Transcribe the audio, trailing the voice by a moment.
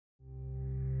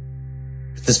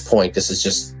At this point, this is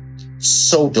just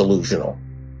so delusional.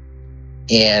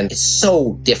 And it's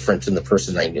so different than the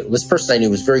person I knew. This person I knew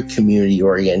was very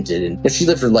community-oriented. And she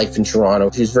lived her life in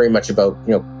Toronto. She was very much about,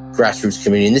 grassroots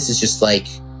community. And this is just like,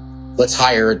 let's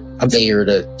hire a mayor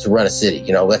to run a city.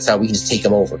 That's how we can just take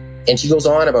them over. And she goes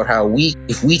on about how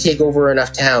if we take over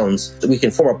enough towns, that we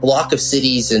can form a block of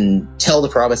cities and tell the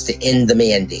province to end the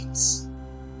mandates.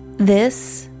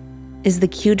 This is the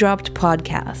Q Dropped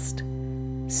podcast.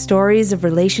 Stories of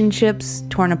relationships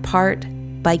torn apart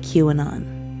by QAnon.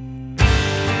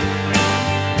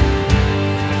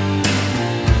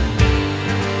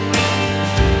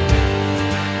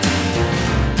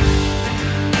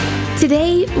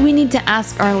 Today, we need to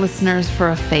ask our listeners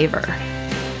for a favor.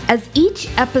 As each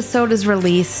episode is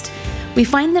released, we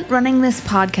find that running this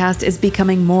podcast is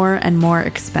becoming more and more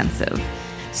expensive.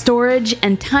 Storage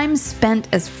and time spent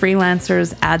as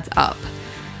freelancers adds up.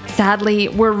 Sadly,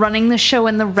 we're running the show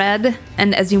in the red,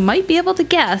 and as you might be able to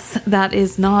guess, that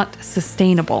is not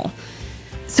sustainable.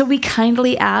 So we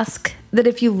kindly ask that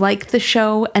if you like the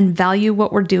show and value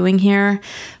what we're doing here,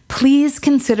 please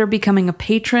consider becoming a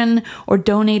patron or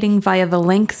donating via the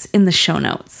links in the show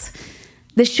notes.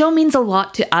 This show means a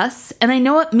lot to us, and I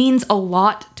know it means a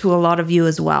lot to a lot of you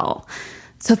as well.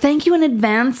 So thank you in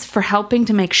advance for helping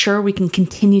to make sure we can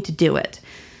continue to do it.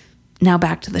 Now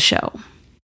back to the show.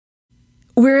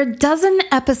 We're a dozen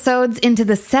episodes into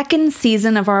the second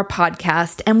season of our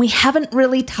podcast, and we haven't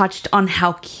really touched on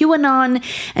how QAnon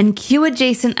and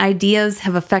Q-adjacent ideas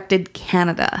have affected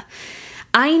Canada.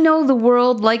 I know the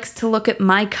world likes to look at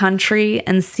my country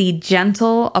and see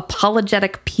gentle,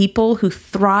 apologetic people who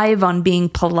thrive on being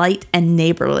polite and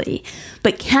neighborly,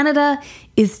 but Canada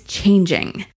is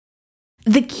changing.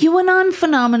 The QAnon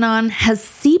phenomenon has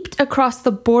seeped across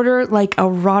the border like a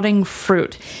rotting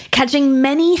fruit, catching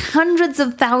many hundreds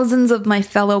of thousands of my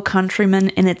fellow countrymen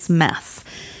in its mess.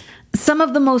 Some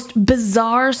of the most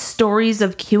bizarre stories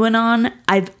of QAnon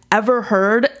I've ever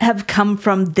heard have come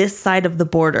from this side of the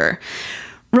border.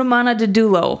 Romana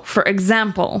Didulo, for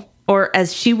example, or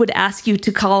as she would ask you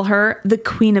to call her, the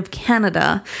Queen of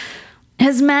Canada,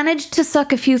 has managed to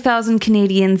suck a few thousand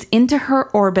Canadians into her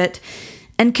orbit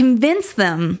and convince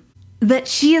them that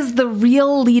she is the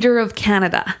real leader of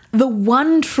Canada, the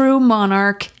one true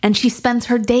monarch, and she spends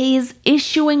her days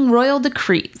issuing royal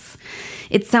decrees.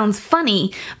 It sounds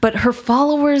funny, but her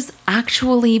followers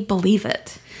actually believe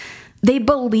it. They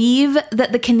believe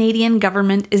that the Canadian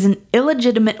government is an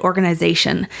illegitimate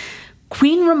organization.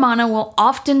 Queen Romana will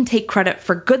often take credit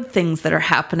for good things that are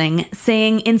happening,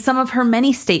 saying in some of her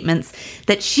many statements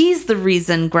that she's the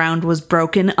reason ground was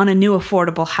broken on a new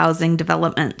affordable housing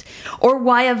development, or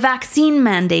why a vaccine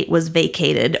mandate was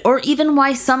vacated, or even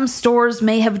why some stores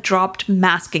may have dropped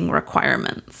masking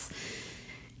requirements.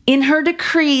 In her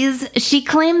decrees, she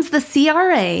claims the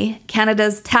CRA,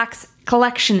 Canada's tax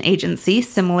collection agency,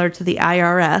 similar to the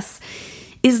IRS,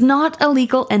 is not a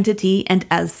legal entity, and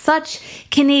as such,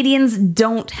 Canadians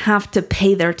don't have to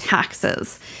pay their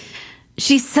taxes.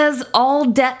 She says all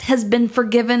debt has been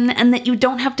forgiven and that you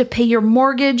don't have to pay your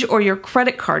mortgage or your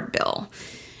credit card bill.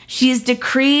 She's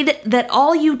decreed that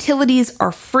all utilities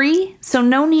are free, so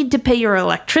no need to pay your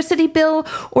electricity bill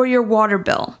or your water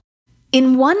bill.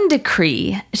 In one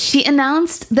decree, she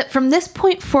announced that from this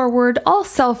point forward, all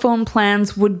cell phone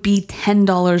plans would be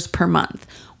 $10 per month,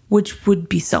 which would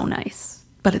be so nice,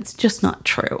 but it's just not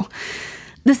true.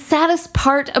 The saddest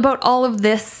part about all of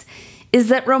this is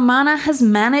that Romana has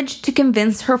managed to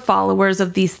convince her followers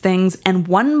of these things, and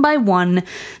one by one,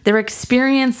 they're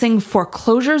experiencing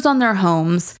foreclosures on their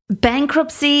homes,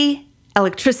 bankruptcy,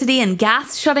 electricity and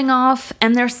gas shutting off,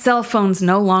 and their cell phones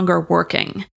no longer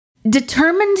working.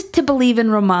 Determined to believe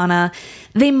in Romana,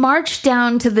 they march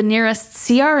down to the nearest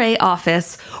CRA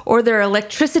office or their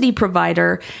electricity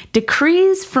provider,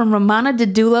 decrees from Romana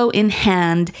Didulo in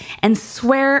hand, and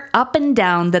swear up and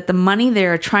down that the money they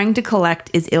are trying to collect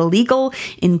is illegal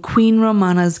in Queen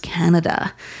Romana's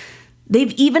Canada.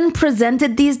 They've even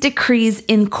presented these decrees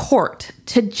in court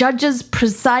to judges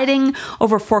presiding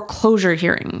over foreclosure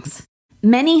hearings.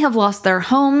 Many have lost their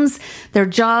homes, their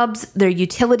jobs, their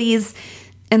utilities,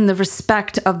 and the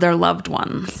respect of their loved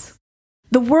ones.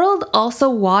 The world also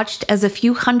watched as a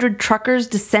few hundred truckers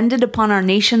descended upon our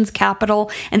nation's capital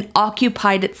and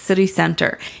occupied its city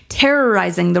center,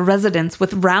 terrorizing the residents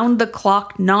with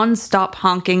round-the-clock, non-stop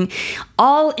honking,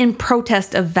 all in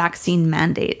protest of vaccine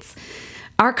mandates.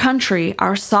 Our country,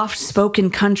 our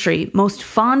soft-spoken country, most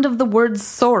fond of the word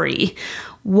sorry,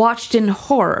 watched in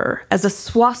horror as a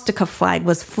swastika flag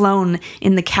was flown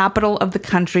in the capital of the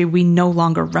country we no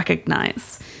longer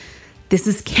recognize. This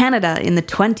is Canada in the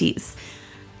 20s.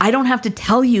 I don't have to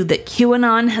tell you that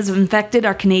QAnon has infected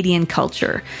our Canadian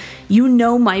culture. You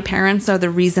know my parents are the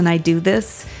reason I do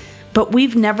this, but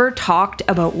we've never talked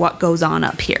about what goes on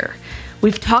up here.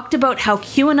 We've talked about how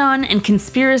QAnon and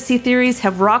conspiracy theories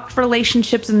have rocked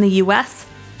relationships in the US.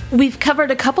 We've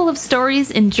covered a couple of stories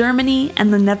in Germany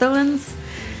and the Netherlands.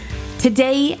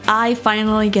 Today, I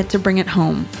finally get to bring it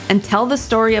home and tell the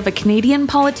story of a Canadian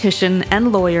politician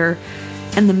and lawyer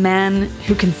and the man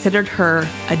who considered her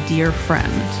a dear friend.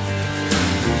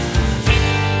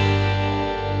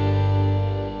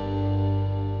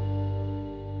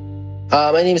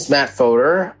 My name is Matt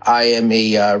Fodor. I am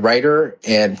a writer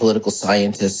and political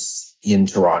scientist in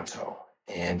Toronto,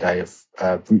 and I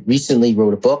have recently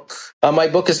wrote a book. My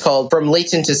book is called From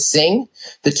Layton to Singh,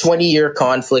 the 20-year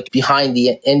conflict behind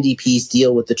the NDP's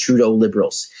deal with the Trudeau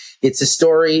Liberals. It's a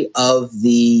story of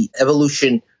the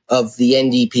evolution of the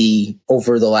NDP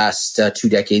over the last 2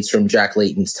 decades, from Jack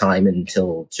Layton's time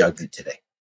until Jagmeet today.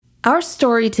 Our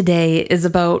story today is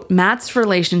about Matt's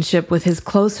relationship with his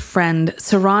close friend,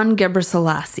 Saron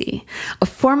Gebrselassie, a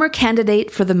former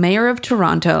candidate for the mayor of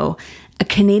Toronto, a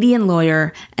Canadian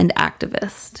lawyer and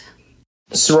activist.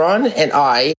 Saron and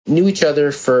I knew each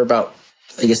other for about,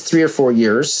 3 or 4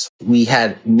 years. We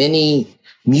had many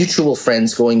mutual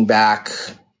friends going back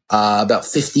about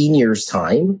 15 years'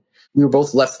 time. We were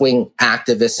both left-wing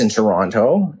activists in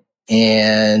Toronto.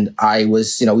 And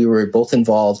we were both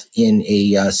involved in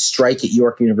a strike at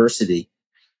York University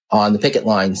on the picket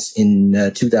lines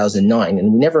in 2009.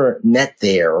 And we never met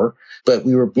there, but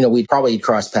we'd probably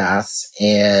crossed paths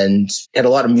and had a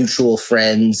lot of mutual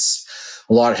friends.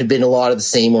 Had been a lot of the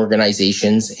same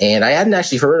organizations. And I hadn't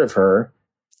actually heard of her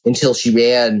until she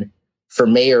ran for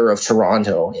mayor of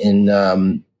Toronto in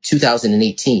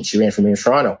 2018. She ran for mayor of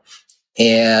Toronto.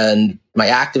 And my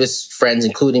activist friends,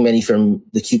 including many from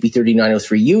the QP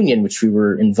 3903 union, which we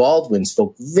were involved with,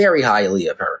 spoke very highly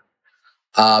of her.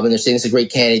 And they're saying it's a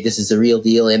great candidate. This is the real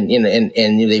deal. And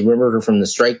they remember her from the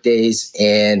strike days.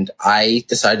 And I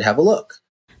decided to have a look.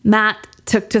 Matt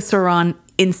took to Saron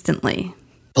instantly.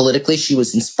 Politically, she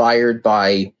was inspired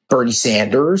by Bernie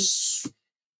Sanders,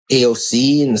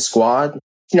 AOC, and the Squad.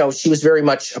 She was very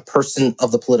much a person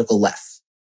of the political left.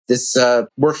 This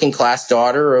working class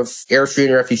daughter of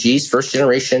Eritrean refugees, first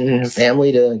generation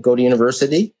family to go to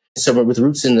university, someone with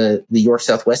roots in the York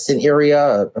Southwestern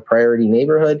area, a priority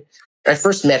neighborhood. I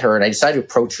first met her and I decided to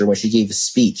approach her when she gave a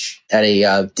speech at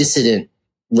a dissident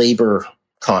labor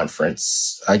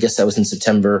conference. I guess that was in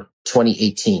September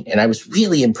 2018. And I was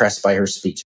really impressed by her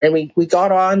speech. And we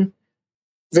got on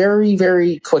very,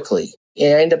 very quickly.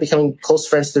 And I ended up becoming close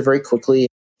friends with her very quickly.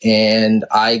 And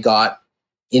I got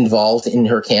involved in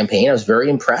her campaign. I was very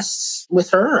impressed with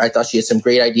her. I thought she had some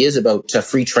great ideas about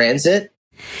free transit.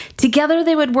 Together,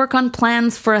 they would work on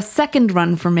plans for a second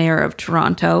run for mayor of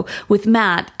Toronto, with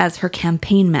Matt as her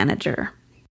campaign manager.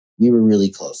 We were really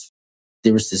close.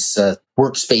 There was this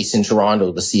workspace in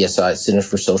Toronto, the CSI, Center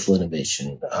for Social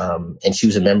Innovation, and she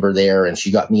was a member there, and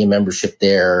she got me a membership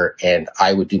there, and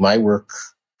I would do my work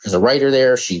as a writer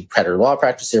there. She had her law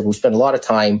practice there, but we spent a lot of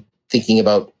time thinking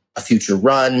about a future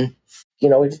run.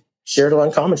 We shared a lot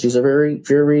in common. She was a very,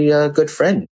 very good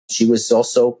friend. She was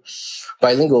also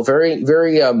bilingual, very,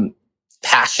 very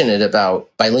passionate about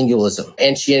bilingualism.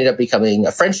 And she ended up becoming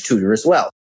a French tutor as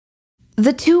well.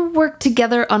 The two worked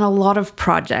together on a lot of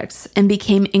projects and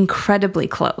became incredibly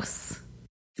close.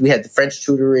 We had the French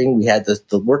tutoring, we had the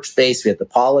workspace, we had the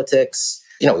politics.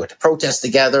 We went to protest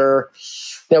together.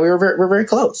 We were very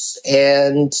close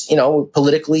and,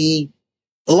 politically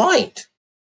aligned.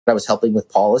 I was helping with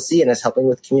policy and I was helping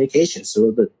with communication.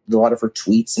 So a lot of her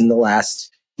tweets in the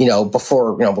last,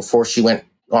 before she went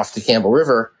off to Campbell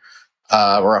River,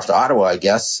 or off to Ottawa, I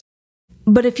guess.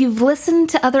 But if you've listened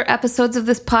to other episodes of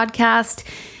this podcast,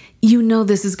 you know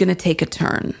this is going to take a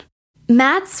turn.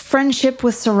 Matt's friendship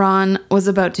with Saron was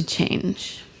about to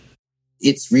change.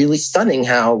 It's really stunning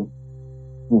how,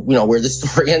 where the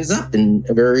story ends up in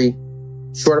a very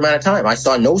short amount of time. I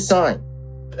saw no sign.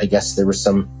 I guess there were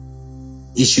some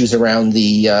issues around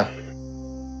the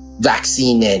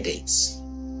vaccine mandates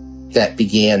that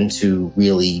began to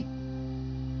really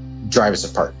drive us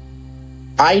apart.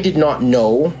 I did not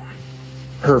know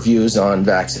her views on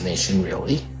vaccination,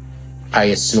 really. I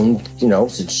assumed,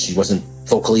 since she wasn't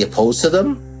vocally opposed to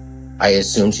them, I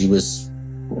assumed she was,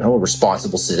 a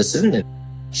responsible citizen, and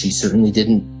she certainly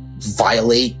didn't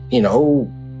violate,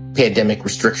 pandemic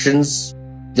restrictions.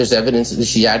 There's evidence that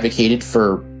she advocated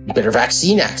for better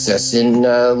vaccine access in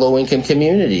low-income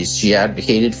communities. She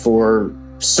advocated for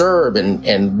CERB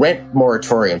and rent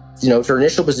moratorium. Her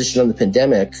initial position on the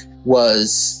pandemic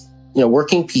was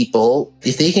working people,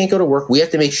 if they can't go to work, we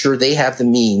have to make sure they have the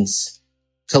means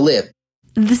to live.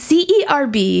 The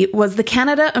CERB was the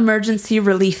Canada Emergency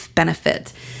Relief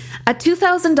Benefit, a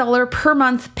 $2,000 per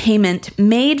month payment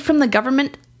made from the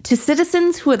government to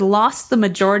citizens who had lost the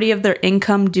majority of their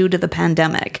income due to the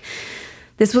pandemic.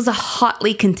 This was a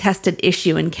hotly contested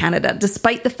issue in Canada,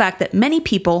 despite the fact that many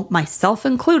people, myself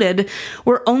included,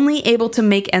 were only able to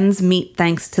make ends meet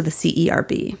thanks to the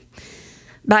CERB.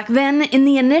 Back then, in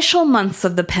the initial months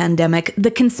of the pandemic, the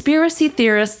conspiracy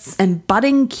theorists and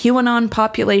budding QAnon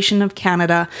population of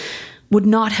Canada would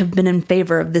not have been in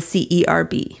favor of the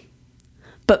CERB.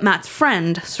 But Matt's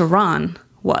friend, Saran,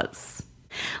 was.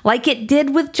 Like it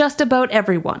did with just about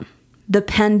everyone, the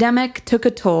pandemic took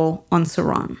a toll on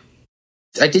Saran.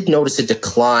 I did notice a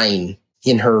decline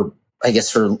in her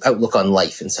outlook on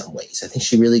life in some ways. I think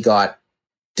she really got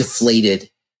deflated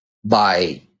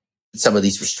by some of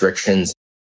these restrictions.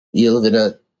 You live in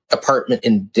an apartment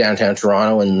in downtown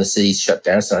Toronto and the city's shut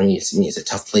down, so it's a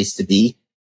tough place to be.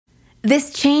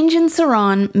 This change in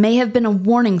Saran may have been a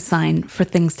warning sign for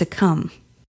things to come.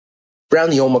 Around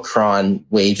the Omicron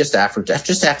wave, just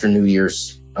after New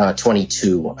Year's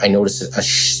 22, I noticed a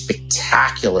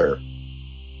spectacular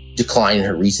decline in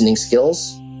her reasoning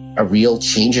skills, a real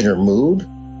change in her mood,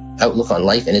 outlook on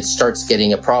life, and it starts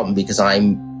getting a problem because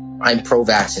I'm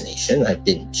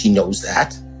pro-vaccination. She knows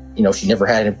that. She never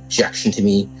had an objection to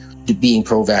me to being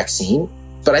pro-vaccine,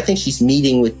 but I think she's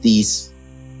meeting with these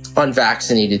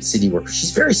unvaccinated city workers.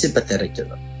 She's very sympathetic to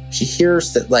them. She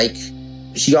hears that,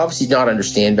 she obviously did not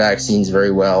understand vaccines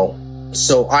very well.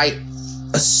 So I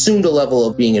assumed a level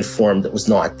of being informed that was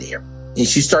not there. And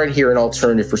she started to hear an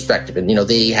alternative perspective. And,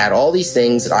 they had all these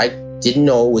things that I didn't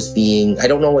know I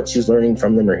don't know what she was learning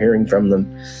from them or hearing from them,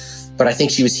 but I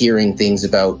think she was hearing things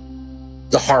about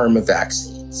the harm of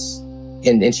vaccines.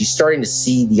 And she's starting to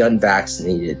see the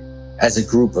unvaccinated as a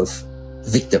group of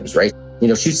victims, right?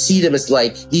 She'd see them as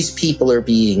these people are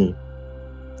being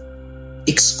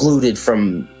excluded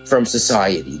from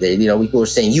society. People are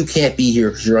saying, you can't be here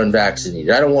because you're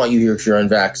unvaccinated. I don't want you here because you're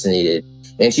unvaccinated.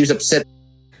 And she was upset.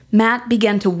 Matt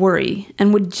began to worry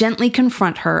and would gently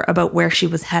confront her about where she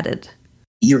was headed.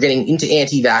 You're getting into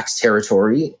anti-vax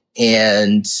territory,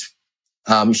 and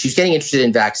she was getting interested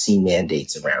in vaccine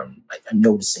mandates around. I'm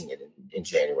noticing it in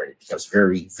January. It becomes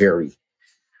very, very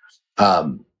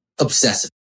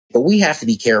obsessive. But we have to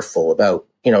be careful about,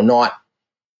 not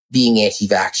being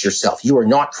anti-vax yourself. You are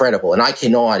not credible, and I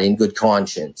cannot, in good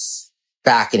conscience,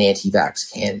 back an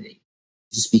anti-vax candidate.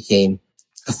 It just became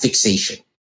a fixation.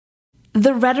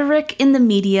 The rhetoric in the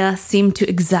media seemed to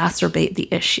exacerbate the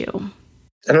issue.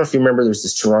 I don't know if you remember, there was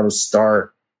this Toronto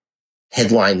Star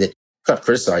headline that got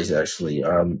criticized, actually,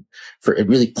 for it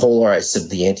really polarized some of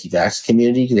the anti-vax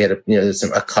community. They had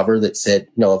a cover that said,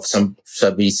 if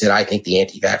somebody said, I think the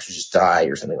anti-vaxxers just die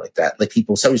or something like that.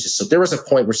 There was a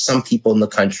point where some people in the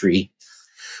country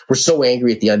were so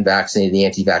angry at the unvaccinated, the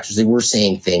anti-vaxxers, they were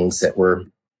saying things that were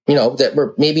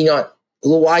maybe not the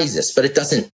wisest, but it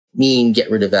doesn't mean get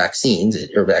rid of vaccines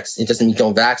it doesn't mean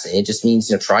don't vaccinate. It just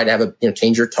means, try to have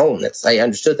change your tone. I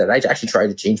understood that. I actually tried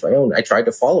to change my own. I tried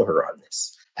to follow her on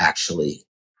this. Actually,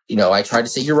 I tried to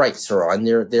say, you're right, Saran.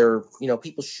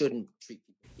 People shouldn't treat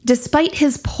people. Despite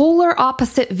his polar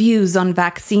opposite views on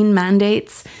vaccine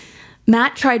mandates,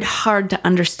 Matt tried hard to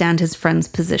understand his friend's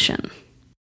position.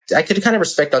 I could kind of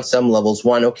respect on some levels.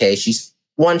 She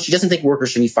doesn't think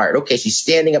workers should be fired. Okay, she's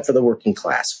standing up for the working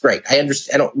class. Great. I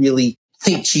understand. I don't really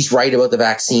think she's right about the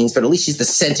vaccines, but at least the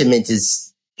sentiment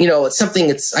is, it's something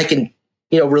that's, I can,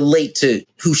 relate to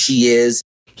who she is.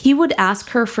 He would ask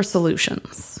her for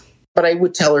solutions. But I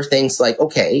would tell her things like,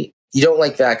 okay, you don't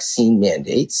like vaccine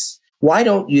mandates. Why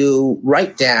don't you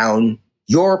write down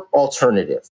your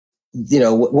alternative?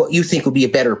 What you think would be a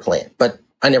better plan. But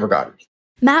I never got it.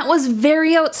 Matt was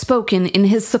very outspoken in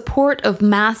his support of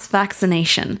mass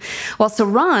vaccination, while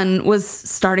Saran was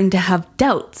starting to have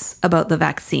doubts about the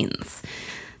vaccines.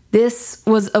 This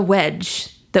was a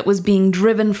wedge that was being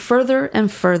driven further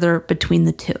and further between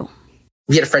the two.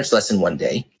 We had a French lesson one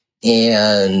day,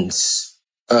 and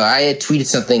I had tweeted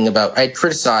something I had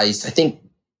criticized, I think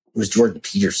it was Jordan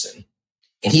Peterson.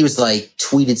 And he was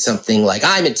tweeted something like,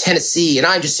 I'm in Tennessee and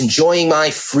I'm just enjoying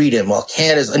my freedom while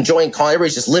Canada's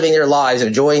everybody's just living their lives and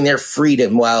enjoying their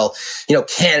freedom while,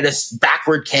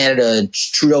 backward Canada and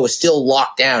Trudeau is still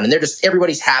locked down and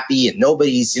everybody's happy and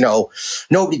nobody's,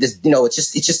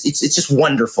 it's just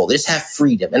wonderful. They just have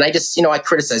freedom. And I just, I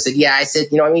criticized it. Yeah, I said,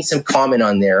 I made some comment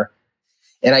on there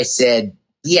and I said,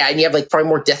 yeah, and you have probably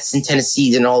more deaths in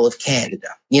Tennessee than all of Canada,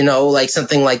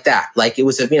 something like that.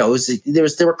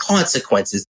 There were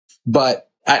consequences, but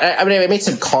I made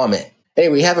some comment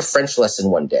Anyway, we have a French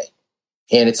lesson one day,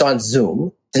 and it's on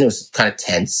Zoom, and it was kind of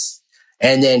tense.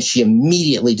 And then she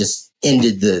immediately just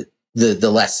ended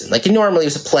the lesson. Like, normally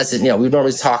it was a pleasant, we would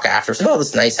normally talk after, say, oh,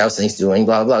 that's nice, how's things doing,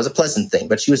 blah, blah, blah. It was a pleasant thing.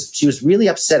 But she was really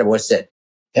upset at what I said.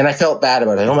 And I felt bad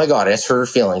about it. Oh my God, I just hurt her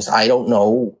feelings. I don't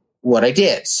know what I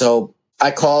did. So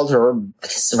I called her, I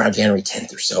guess around January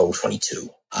 10th or so, 22.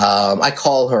 I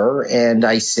call her and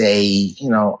I say,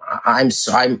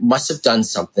 I must have done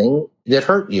something that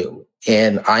hurt you.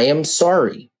 And I am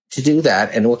sorry to do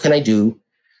that. And what can I do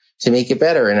to make it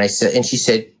better? And she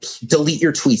said, delete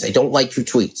your tweets. I don't like your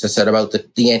tweets. I said about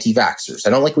the anti-vaxxers. I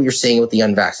don't like what you're saying with the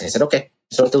unvaccinated. I said, okay,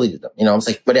 so I deleted them. I was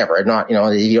like, whatever. I'm not,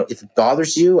 if it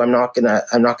bothers you,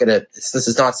 this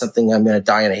is not something I'm going to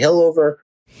die on a hill over.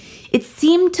 It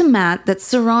seemed to Matt that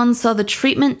Saron saw the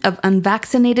treatment of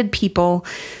unvaccinated people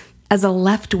as a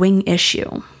left-wing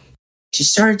issue. She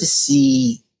started to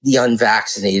see the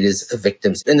unvaccinated as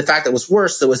victims. And the fact that was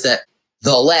worse, though, was that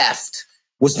the left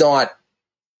was not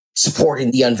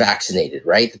supporting the unvaccinated,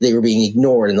 right? They were being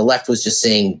ignored. And the left was just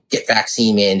saying, get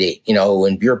vaccine mandate,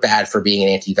 and you're bad for being an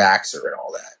anti-vaxxer and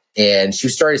all that. And she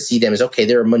started to see them as, okay,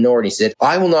 they're a minority. She said,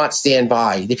 I will not stand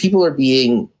by. The people are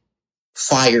being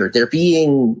fired. They're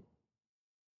being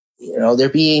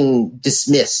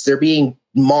dismissed. They're being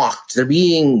mocked. They're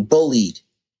being bullied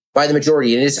by the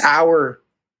majority. And it's our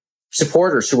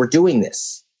supporters who are doing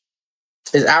this.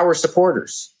 It's our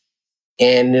supporters.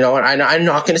 And, I'm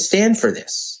not going to stand for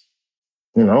this.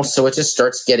 So it just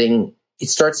starts getting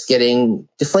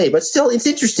deflated. But still, it's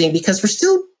interesting because we're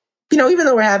still, even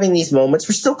though we're having these moments,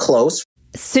 we're still close.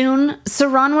 Soon,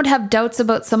 Saron would have doubts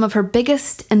about some of her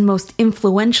biggest and most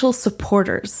influential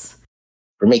supporters.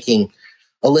 We're making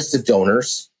a list of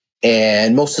donors,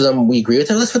 and most of them we agree with.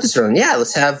 Let's put this on. Yeah,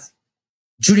 let's have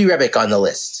Judy Rebick on the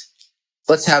list.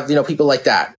 Let's have, people like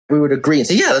that. We would agree and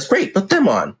say, yeah, that's great. Put them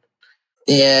on.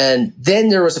 And then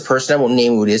there was a person, I won't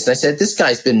name who it is, and I said, this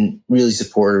guy's been really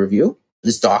supportive of you,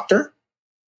 this doctor.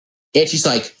 And she's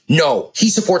like, no, he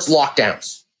supports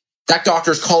lockdowns. That doctor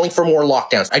is calling for more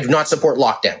lockdowns. I do not support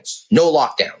lockdowns. No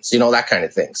lockdowns, that kind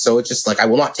of thing. So it's just like, I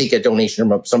will not take a donation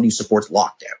from somebody who supports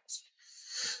lockdowns.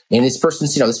 And this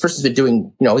person's been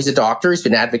doing, he's a doctor. He's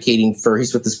been advocating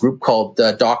he's with this group called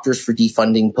Doctors for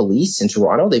Defunding Police in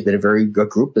Toronto. They've been a very good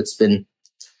group that's been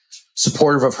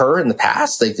supportive of her in the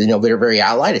past. They're very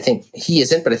allied. I think he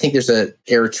isn't, but I think there's a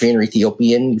Eritrean or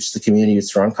Ethiopian, which is the community that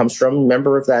Saron comes from,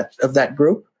 member of that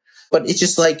group. But it's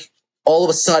just like, all of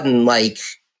a sudden, like,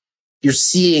 you're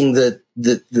seeing the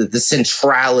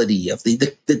centrality of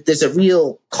there's a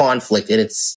real conflict, and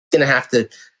it's going to have to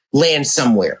land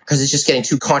somewhere because it's just getting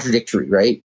too contradictory,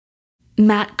 right?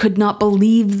 Matt could not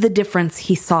believe the difference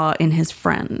he saw in his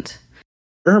friend.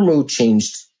 Her mood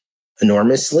changed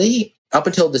enormously up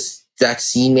until this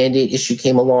vaccine mandate issue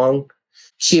came along.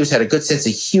 She had a good sense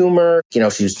of humor. She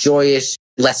was joyous,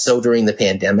 less so during the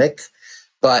pandemic,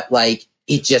 but like,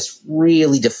 it just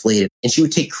really deflated. And she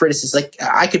would take criticism. Like,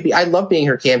 I love being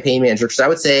her campaign manager because I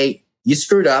would say, you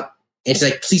screwed up. And she's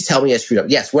like, please tell me I screwed up.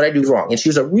 Yes, what I do is wrong. And she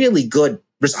was a really good,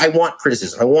 I want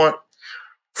criticism.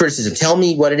 Tell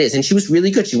me what it is. And she was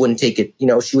really good. She wouldn't take it.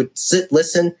 She would sit,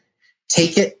 listen,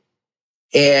 take it.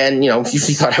 And,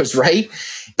 usually thought I was right.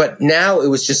 But now it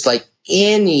was just like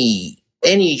any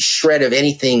shred of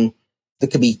anything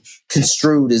that could be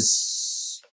construed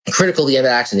as critical to the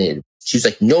unvaccinated. She was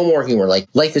like, no more humor. Like,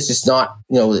 life is just not,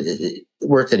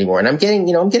 worth anymore. And I'm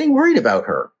getting worried about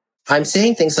her. I'm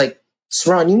saying things like,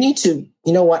 Saron, you need to,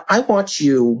 I want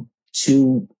you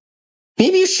to,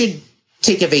 maybe you should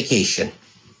take a vacation,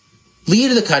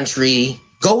 leave the country,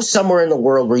 go somewhere in the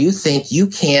world where you think you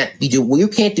can't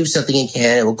do something in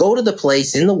Canada. We'll go to the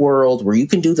place in the world where you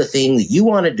can do the thing that you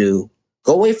want to do.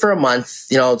 Go away for a month,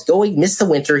 go away, miss the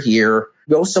winter here,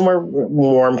 go somewhere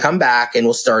warm, come back, and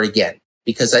we'll start again.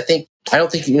 Because I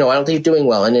don't think you're doing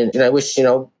well. And I wish,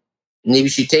 maybe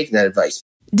she'd taken that advice.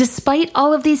 Despite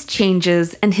all of these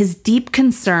changes and his deep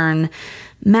concern,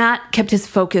 Matt kept his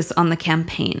focus on the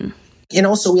campaign. And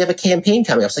also, we have a campaign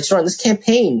coming up. It's like, Saron, this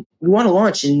campaign, we want to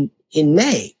launch in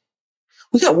May.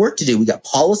 We got work to do. We got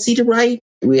policy to write.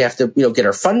 We have to, get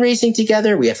our fundraising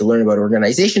together. We have to learn about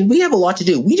organization. We have a lot to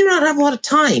do. We do not have a lot of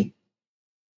time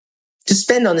to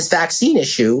spend on this vaccine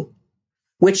issue,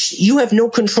 which you have no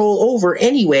control over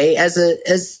anyway as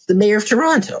the mayor of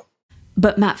Toronto.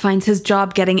 But Matt finds his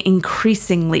job getting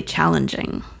increasingly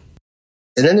challenging.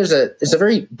 And then there's a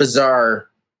very bizarre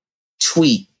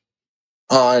tweet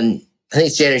on, I think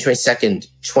it's January 22nd,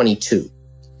 22.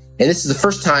 And this is the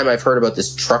first time I've heard about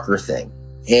this trucker thing.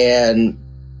 And,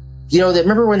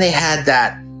 remember when they had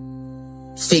that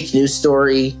fake news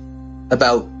story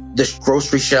about the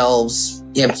grocery shelves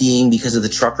emptying because of the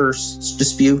truckers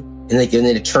dispute. And then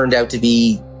it turned out to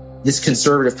be this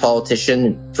conservative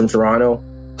politician from Toronto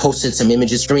posted some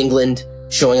images from England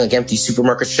showing like empty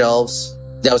supermarket shelves.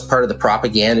 That was part of the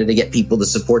propaganda to get people to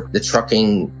support the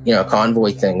trucking,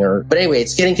 convoy thing. But anyway,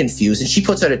 it's getting confused. And she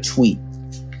puts out a tweet.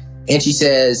 And she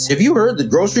says, have you heard the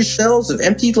grocery shelves have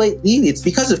emptied lately? It's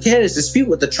because of Canada's dispute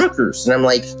with the truckers. And I'm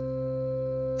like,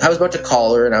 I was about to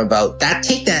call her and I'm about,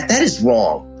 take that. That is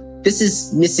wrong. This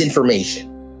is misinformation.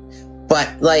 But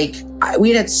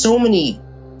we had so many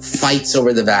fights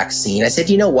over the vaccine. I said,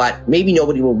 you know what? Maybe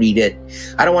nobody will read it.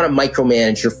 I don't want to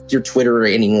micromanage your Twitter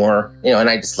anymore. And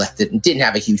I just left it and didn't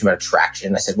have a huge amount of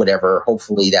traction. I said, whatever.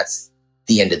 Hopefully that's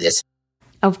the end of this.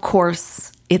 Of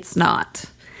course, it's not.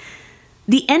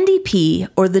 The NDP,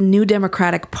 or the New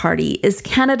Democratic Party, is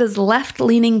Canada's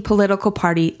left-leaning political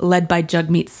party led by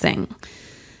Jagmeet Singh.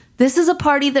 This is a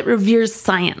party that reveres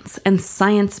science and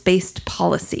science-based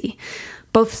policy.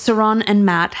 Both Saron and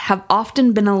Matt have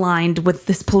often been aligned with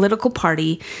this political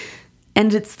party,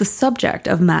 and it's the subject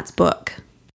of Matt's book.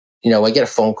 I get a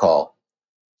phone call,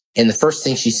 and the first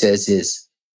thing she says is,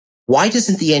 why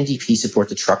doesn't the NDP support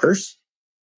the truckers?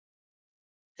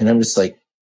 And I'm just like,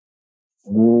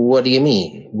 what do you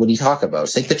mean? What do you talk about?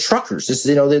 It's like the truckers.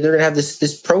 They're going to have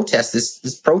this protest,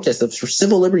 this protest for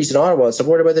civil liberties in Ottawa,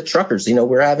 supported by the truckers.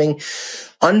 We're having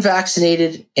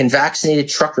unvaccinated and vaccinated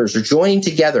truckers are joining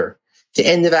together to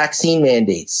end the vaccine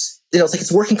mandates. It's like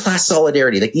it's working class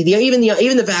solidarity. Even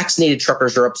the vaccinated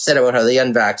truckers are upset about how the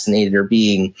unvaccinated are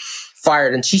being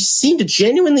fired. And she seemed to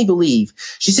genuinely believe.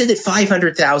 She said that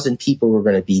 500,000 people were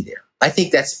going to be there. I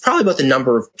think that's probably about the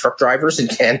number of truck drivers in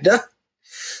Canada.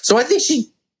 So I think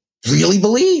she really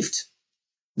believed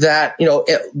that,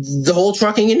 the whole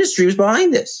trucking industry was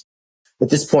behind this.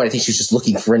 At this point, I think she was just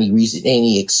looking for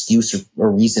any excuse or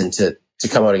reason to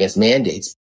come out against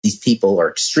mandates. These people are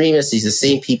extremists. These are the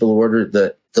same people who ordered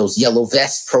those yellow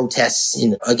vest protests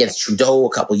against Trudeau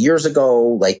a couple years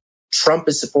ago. Trump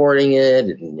is supporting it,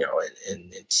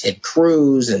 and Ted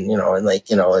Cruz, and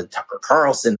Tucker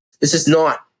Carlson. This is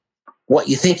not what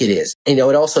you think it is. It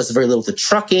also has very little to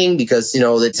trucking because,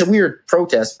 it's a weird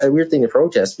thing to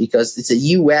protest because it's a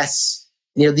U.S.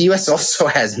 The U.S. also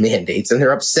has mandates, and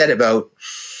they're upset about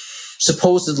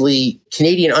supposedly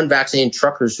Canadian unvaccinated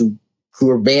truckers who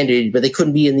were mandated, but they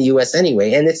couldn't be in the U.S.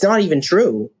 anyway. And it's not even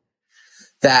true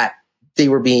that they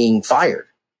were being fired.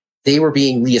 They were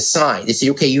being reassigned. They say,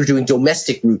 okay, you're doing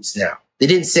domestic routes now. They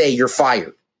didn't say you're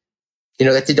fired.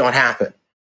 That did not happen.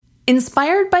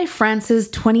 Inspired by France's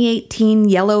 2018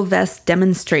 Yellow Vest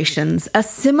demonstrations, a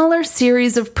similar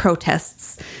series of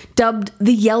protests, dubbed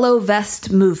the Yellow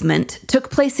Vest Movement,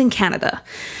 took place in Canada.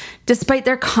 Despite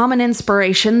their common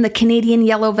inspiration, the Canadian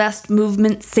Yellow Vest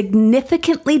movement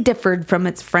significantly differed from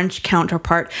its French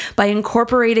counterpart by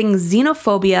incorporating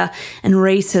xenophobia and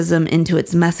racism into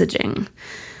its messaging.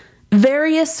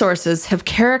 Various sources have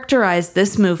characterized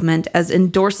this movement as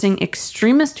endorsing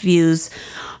extremist views,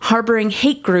 harboring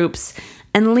hate groups,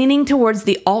 and leaning towards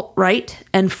the alt-right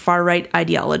and far-right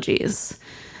ideologies.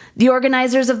 The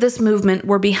organizers of this movement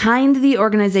were behind the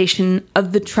organization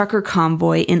of the trucker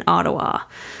convoy in Ottawa.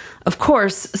 Of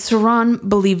course, Saron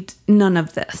believed none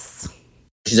of this.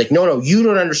 She's like, no, you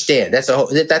don't understand. That's a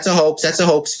hoax. That's a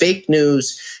hoax. Fake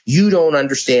news. You don't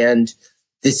understand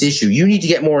this issue. You need to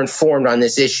get more informed on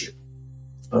this issue.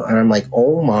 And I'm like,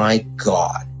 oh my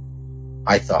God,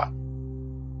 I thought.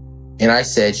 And I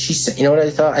said, you know what I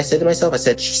thought? I said to myself,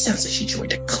 she sounds like she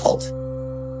joined a cult.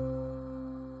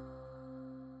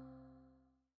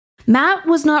 Matt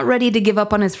was not ready to give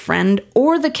up on his friend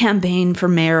or the campaign for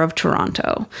mayor of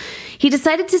Toronto. He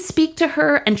decided to speak to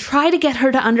her and try to get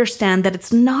her to understand that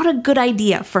it's not a good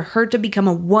idea for her to become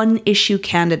a one-issue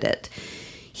candidate.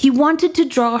 He wanted to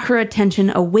draw her attention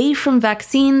away from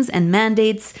vaccines and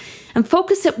mandates and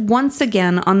focus it once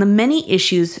again on the many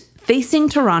issues facing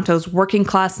Toronto's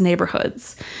working-class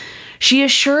neighborhoods. She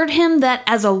assured him that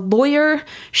as a lawyer,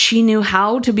 she knew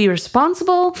how to be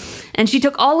responsible, and she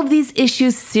took all of these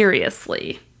issues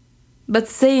seriously. But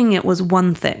saying it was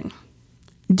one thing.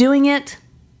 Doing it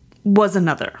was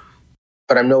another.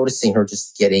 But I'm noticing her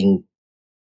just getting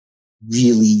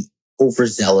really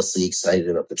overzealously excited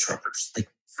about the truckers.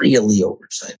 Really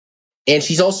overexcited. And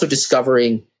she's also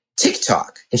discovering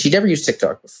TikTok. And she'd never used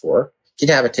TikTok before. She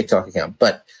didn't have a TikTok account.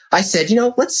 But I said,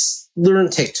 let's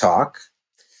learn TikTok.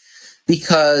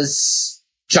 Because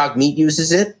Jagmeet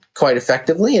uses it quite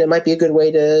effectively, and it might be a good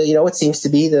way to, it seems to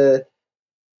be the,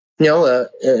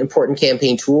 an important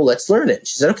campaign tool. Let's learn it.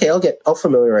 She said, okay, I'll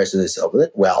familiarize myself with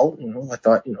it. Well, I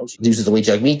thought, she uses the way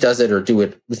Jagmeet does it, or do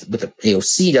it with the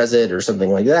AOC does it, or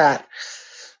something like that.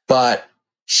 But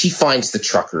she finds the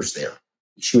truckers there.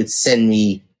 she would send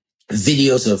me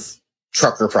videos of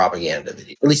trucker propaganda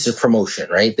video, at least a promotion,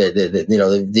 right? The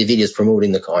videos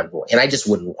promoting the convoy. And I just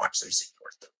wouldn't watch them. Just ignore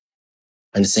them.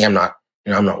 I'm just saying,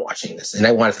 I'm not watching this. And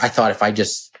I thought if I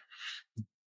just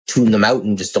tune them out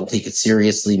and just don't take it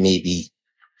seriously, maybe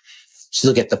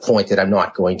she'll get the point that I'm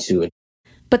not going to.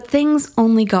 But things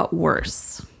only got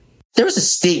worse. There was a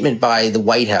statement by the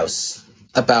White House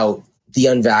about the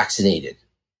unvaccinated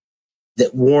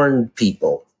that warned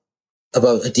people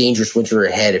about a dangerous winter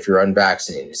ahead if you're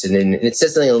unvaccinated. And it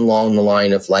says something along the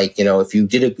line of like,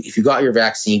 if you got your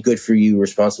vaccine, good for you,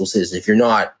 responsible citizen. If you're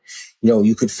not,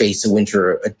 you could face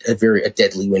a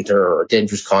deadly winter or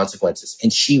dangerous consequences.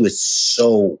 And she was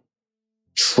so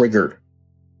triggered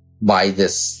by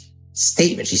this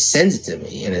statement. She sends it to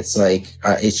me, and it's like,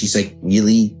 she's like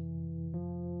really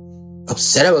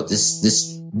upset about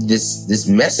this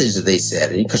message that they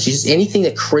said, because she's anything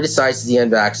that criticizes the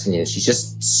unvaccinated, she's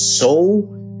just so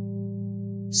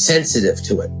sensitive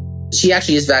to it. She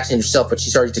actually is vaccinated herself, but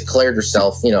she's already declared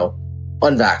herself,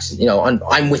 unvaccinated.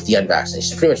 I'm with the unvaccinated.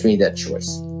 She pretty much made that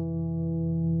choice.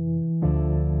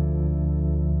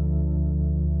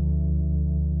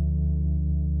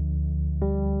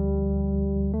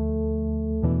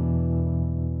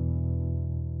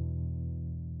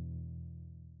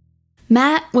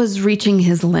 Matt was reaching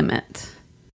his limit.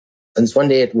 And it's one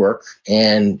day at work,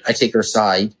 and I take her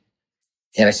aside,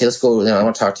 and I say, let's go, I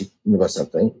want to talk to you about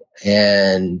something.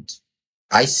 And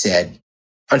I said,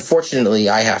 unfortunately,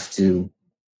 I have to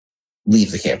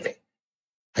leave the campaign.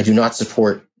 I do not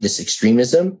support this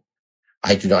extremism.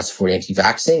 I do not support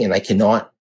anti-vaxxing, and I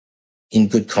cannot, in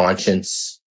good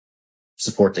conscience,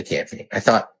 support the campaign. I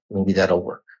thought, maybe that'll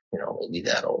work.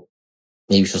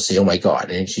 Maybe she'll say, oh my God.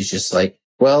 And she's just like,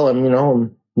 well,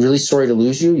 I'm really sorry to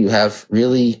lose you. You have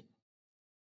really,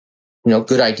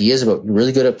 good ideas you're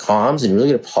really good at comms and really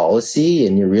good at policy,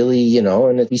 and you're really, and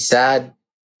it'd be sad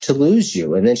to lose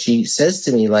you. And then she says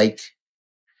to me, like,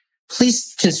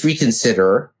 please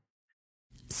reconsider.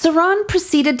 Saran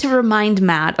proceeded to remind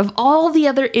Matt of all the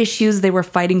other issues they were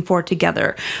fighting for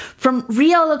together, from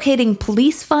reallocating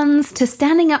police funds to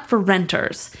standing up for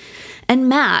renters. And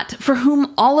Matt, for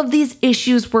whom all of these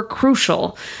issues were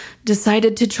crucial,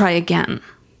 decided to try again.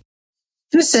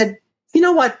 And I said, you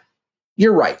know what?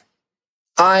 You're right.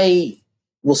 I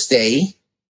will stay.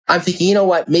 I'm thinking, you know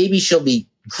what? Maybe she'll be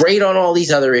great on all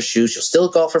these other issues. She'll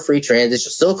still call for free transit.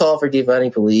 She'll still call for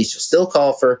defunding police. She'll still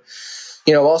call for,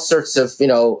 all sorts of,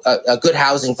 a good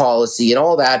housing policy and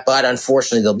all that. But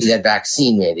unfortunately, there'll be that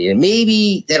vaccine mandate. And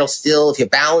maybe that'll still, if you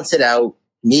balance it out,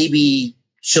 maybe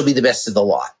she'll be the best of the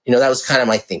lot. That was kind of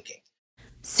my thinking.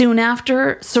 Soon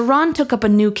after, Saran took up a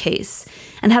new case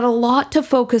and had a lot to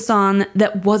focus on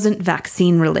that wasn't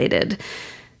vaccine-related.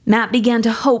 Matt began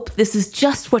to hope this is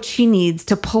just what she needs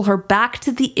to pull her back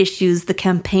to the issues the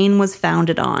campaign was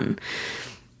founded on.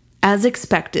 As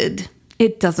expected,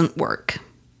 it doesn't work.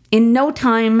 In no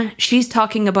time, she's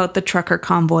talking about the trucker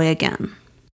convoy again.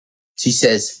 She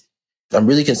says, I'm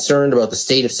really concerned about the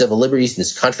state of civil liberties in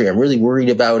this country. I'm really worried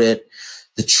about it.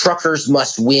 The truckers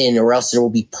must win, or else there will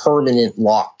be permanent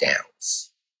lockdowns.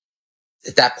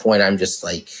 At that point, I'm just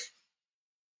like,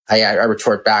 I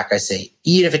retort back. I say,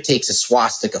 even if it takes a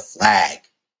swastika flag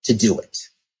to do it,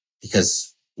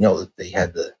 because, they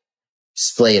had the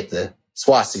display at the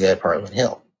swastika at Parliament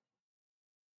Hill.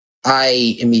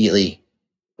 I immediately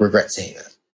regret saying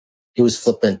that. It was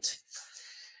flippant.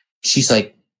 She's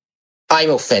like, I'm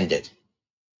offended.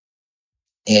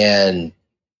 And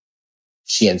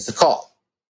she ends the call.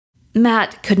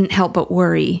 Matt couldn't help but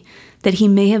worry that he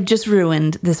may have just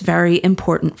ruined this very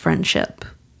important friendship.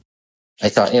 I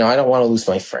thought, I don't want to lose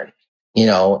my friend.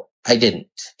 I didn't.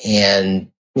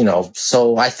 And,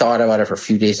 so I thought about it for a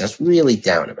few days. And I was really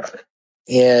down about it.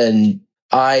 And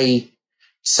I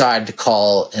decided to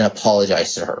call and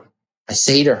apologize to her. I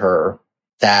say to her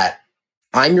that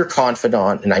I'm your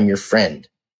confidant and I'm your friend.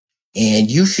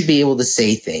 And you should be able to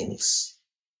say things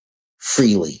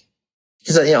freely.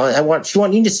 Because, she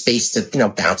needed space to,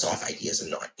 bounce off ideas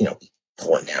and not, be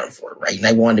pulling down for it, right? And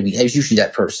I was usually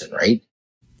that person, right?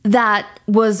 That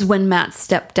was when Matt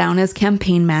stepped down as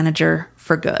campaign manager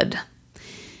for good.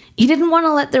 He didn't want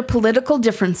to let their political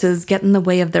differences get in the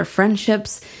way of their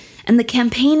friendships, and the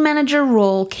campaign manager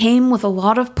role came with a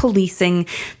lot of policing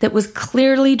that was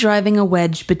clearly driving a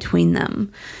wedge between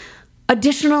them.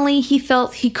 Additionally, he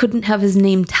felt he couldn't have his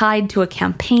name tied to a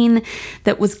campaign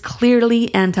that was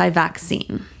clearly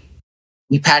anti-vaccine.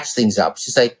 We patched things up.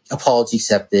 She's like, apology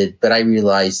accepted. But I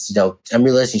realized, I'm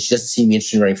realizing she doesn't seem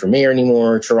interested in running for mayor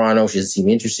anymore. Toronto, she doesn't seem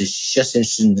interested. She's just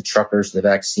interested in the truckers and the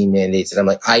vaccine mandates. And I'm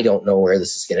like, I don't know where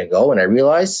this is going to go. And I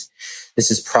realized this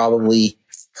is probably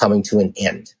coming to an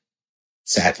end,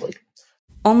 sadly.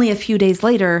 Only a few days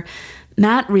later,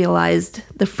 Matt realized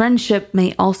the friendship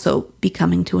may also be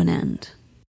coming to an end.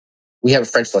 We have a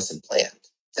French lesson planned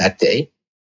that day.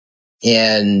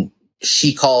 And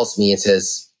she calls me and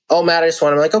says, "Oh, Matt,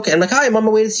 I'm like, okay. I'm like, hi, I'm on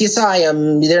my way to CSI.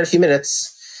 I'm there in a few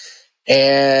minutes."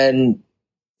 And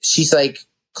she's like,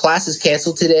 "Class is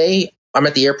canceled today. I'm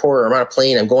at the airport, or I'm on a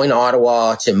plane. I'm going to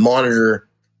Ottawa to monitor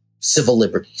civil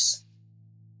liberties."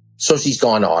 So she's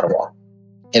gone to Ottawa,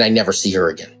 and I never see her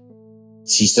again.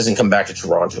 She doesn't come back to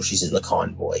Toronto. She's in the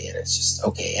convoy, and it's just,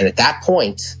 okay. And at that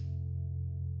point,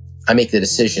 I make the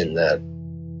decision that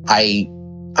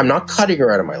I'm not cutting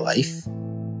her out of my life,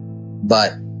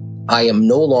 but I am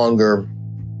no longer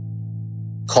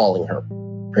calling her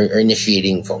or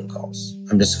initiating phone calls.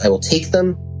 I will take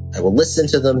them, I will listen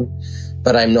to them,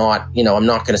 but I'm not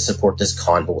going to support this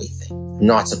convoy thing. I'm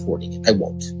not supporting it. I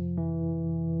won't.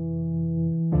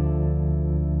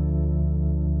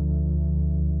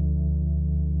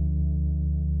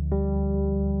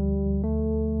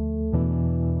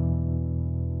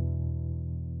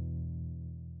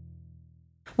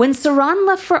 When Saran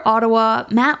left for Ottawa,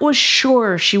 Matt was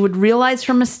sure she would realize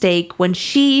her mistake when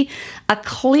she, a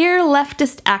clear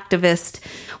leftist activist,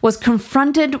 was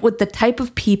confronted with the type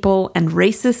of people and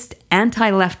racist,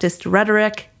 anti-leftist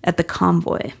rhetoric at the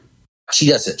convoy. She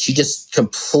doesn't. She just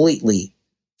completely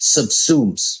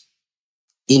subsumes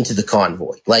into the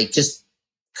convoy, like just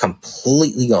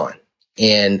completely gone.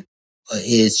 And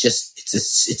it's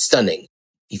stunning.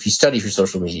 If you study her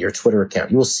social media or Twitter account,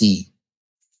 you will see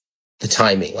the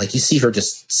timing. Like, you see her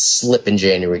just slip in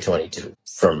January 22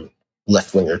 from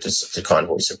left-winger to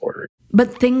convoy supporter.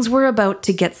 But things were about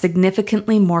to get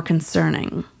significantly more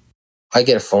concerning. I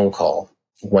get a phone call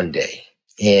one day,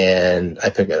 and I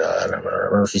pick it up. I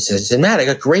remember she said, "Matt, I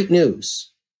got great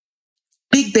news.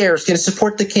 Big Bear is going to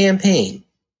support the campaign."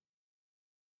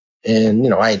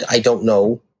 And, I don't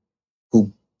know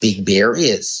who Big Bear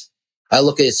is. I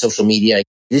look at his social media.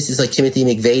 This is like Timothy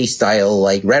McVeigh style,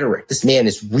 like, rhetoric. This man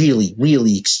is really,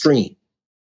 really extreme.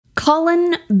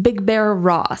 Colin Big Bear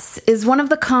Ross is one of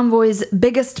the convoy's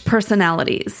biggest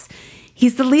personalities.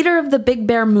 He's the leader of the Big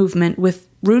Bear movement with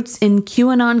roots in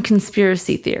QAnon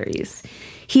conspiracy theories.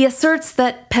 He asserts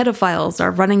that pedophiles are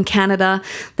running Canada,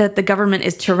 that the government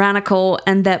is tyrannical,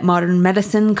 and that modern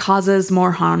medicine causes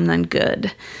more harm than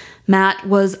good. Matt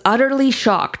was utterly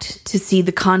shocked to see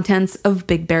the contents of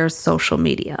Big Bear's social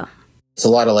media. It's a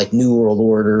lot of like New World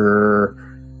Order,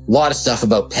 a lot of stuff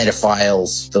about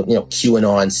pedophiles, the,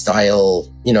 QAnon style,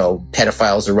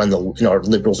 pedophiles are run the,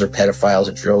 liberals are pedophiles,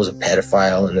 or Joe's a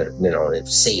pedophile, and they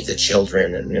save the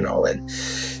children, and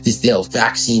these,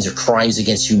 vaccines are crimes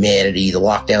against humanity. The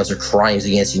lockdowns are crimes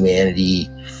against humanity.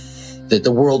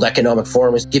 The World Economic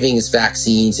Forum is giving us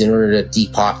vaccines in order to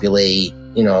depopulate.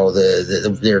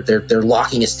 They're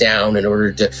locking us down in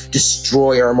order to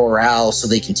destroy our morale so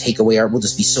they can take away we'll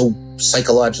just be so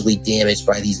psychologically damaged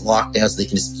by these lockdowns they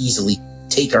can just easily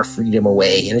take our freedom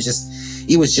away. And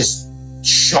it was just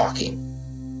shocking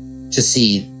to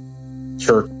see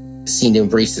her seem to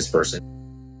embrace this person.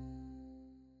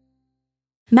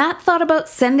 Matt thought about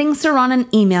sending Saran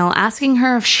an email asking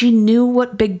her if she knew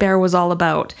what Big Bear was all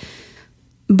about,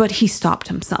 but he stopped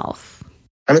himself.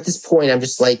 I'm at this point, I'm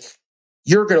just like,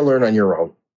 you're going to learn on your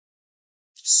own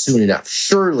soon enough.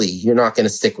 Surely you're not going to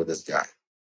stick with this guy.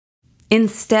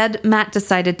 Instead, Matt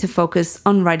decided to focus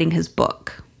on writing his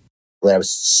book. I was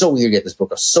so eager to get this book.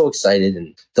 I was so excited.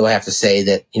 And though I have to say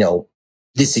that,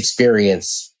 this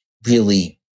experience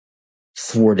really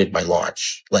thwarted my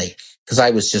launch. Because I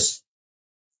was just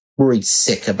worried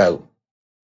sick about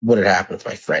what had happened with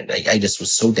my friend. I just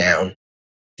was so down.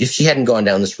 If she hadn't gone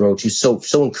down this road, she was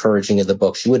so encouraging of the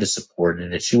book. She would have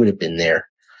supported it. She would have been there.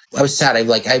 I was sad.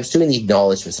 I was doing the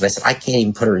acknowledgments, and I said, I can't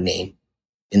even put her name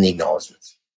in the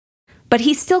acknowledgments. But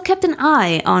he still kept an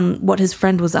eye on what his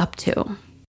friend was up to.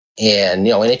 And,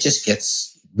 and it just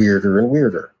gets weirder and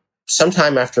weirder.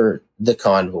 Sometime after the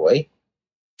convoy,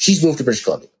 she's moved to British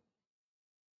Columbia.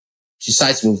 She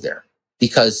decides to move there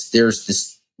because there's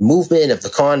this movement of the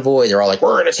convoy. They're all like,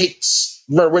 we're going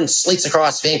to run slates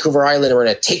across Vancouver Island. We're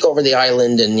going to take over the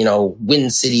island and, win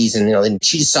cities. And, and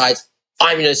she decides,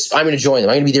 I'm going to join them.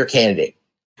 I'm going to be their candidate.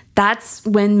 That's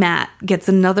when Matt gets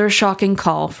another shocking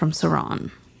call from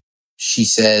Saran. She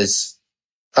says,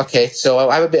 okay, so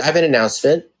I have an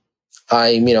announcement.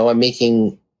 I'm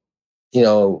making,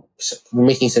 we're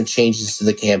making some changes to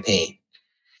the campaign.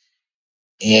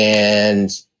 And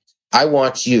I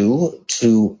want you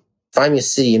to find me a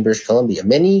city in British Columbia.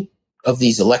 Many of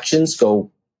these elections go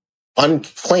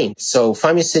unclaimed. So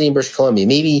find me a city in British Columbia,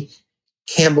 maybe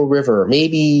Campbell River,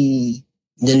 maybe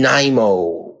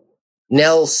Nanaimo,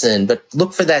 Nelson, but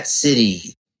look for that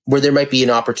city where there might be an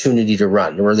opportunity to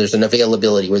run, where there's an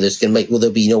availability, where will there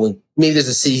be no one, maybe there's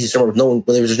a city somewhere with no one,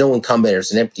 where there's no incumbent or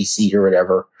it's an empty seat or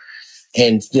whatever.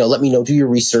 And, let me know, do your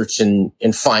research and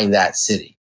find that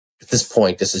city. At this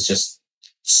point, this is just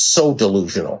so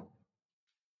delusional.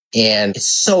 And it's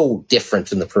so different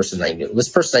than the person I knew. This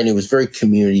person I knew was very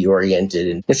community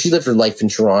oriented, and she lived her life in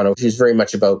Toronto. She was very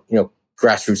much about,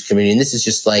 grassroots community. And this is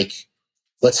just like,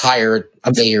 let's hire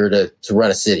a mayor to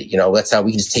run a city. That's how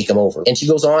we can just take them over. And she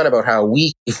goes on about how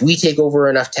if we take over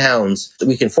enough towns,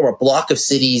 we can form a block of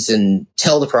cities and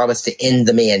tell the province to end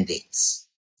the mandates.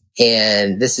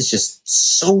 And this is just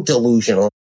so delusional.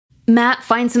 Matt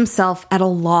finds himself at a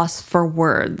loss for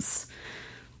words.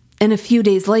 And a few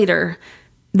days later,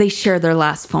 they share their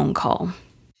last phone call.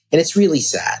 And it's really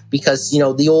sad because,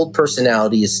 the old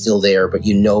personality is still there, but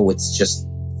it's just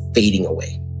fading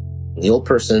away. The old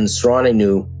person, Saran, I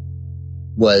knew,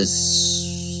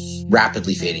 was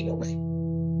rapidly fading away.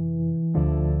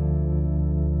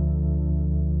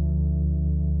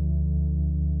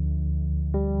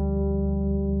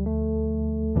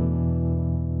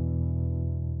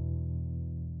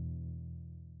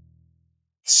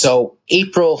 So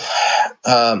April,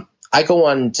 I go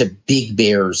on to Big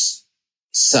Bear's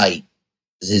site,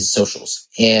 his socials,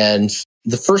 and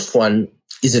the first one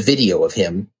is a video of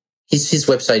him. His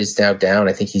website is now down.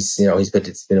 I think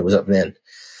it was up then.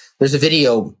 There's a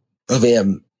video of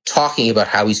him talking about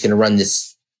how he's going to run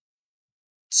this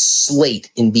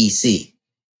slate in BC.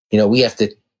 We have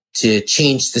to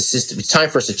change the system. It's time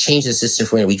for us to change the system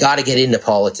for we got to get into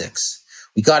politics.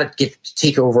 We got to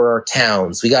take over our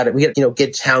towns. We got to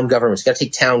get town governments. We got to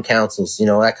take town councils,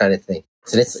 that kind of thing.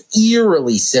 And it's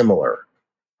eerily similar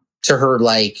to her,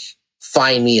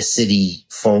 find me a city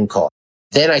phone call.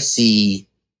 Then I see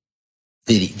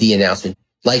the announcement.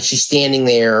 She's standing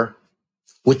there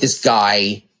with this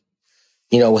guy,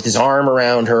 with his arm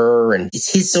around her, and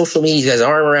it's his social media. He's got his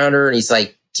arm around her, and he's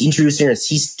introducing her, and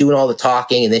he's doing all the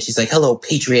talking, and then she's like, "Hello,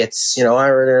 patriots."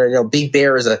 Big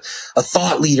Bear is a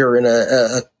thought leader and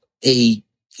a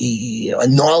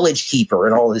knowledge keeper,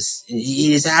 and all this.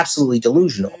 It is absolutely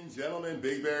delusional. Gentlemen,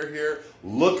 Big Bear here.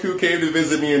 Look who came to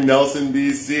visit me in Nelson,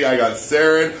 BC. I got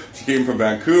Saren. She came from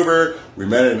Vancouver. We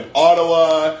met in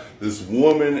Ottawa. This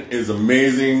woman is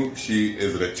amazing. She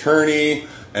is an attorney,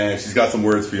 and she's got some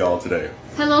words for y'all today.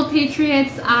 Hello,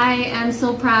 Patriots. I am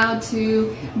so proud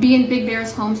to be in Big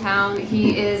Bear's hometown.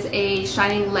 He is a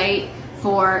shining light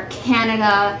for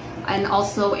Canada and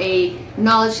also a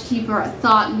knowledge keeper, a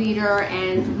thought leader,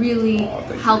 and really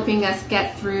helping us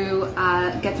get through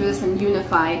this and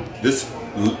unify. This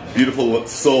beautiful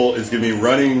soul is going to be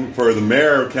running for the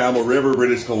mayor of Campbell River,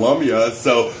 British Columbia.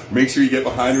 So make sure you get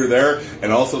behind her there.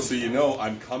 And also, so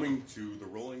I'm coming to the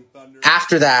Rolling Thunder.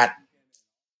 After that,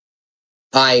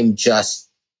 I'm just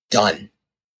done.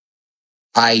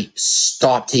 I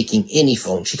stopped taking any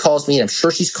phone. She calls me, and I'm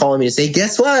sure she's calling me to say,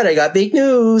 guess what? I got big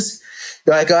news.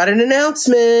 I got an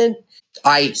announcement.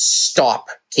 I stop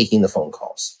taking the phone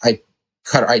calls. I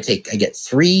get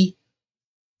 3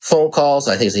 phone calls.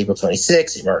 I think it's April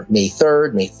 26th, or May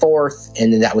 3rd, May 4th,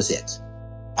 and then that was it.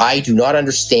 I do not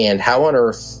understand how on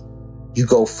earth you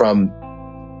go from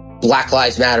Black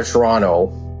Lives Matter Toronto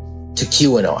to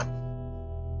QAnon.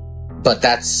 But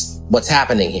that's what's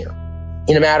happening here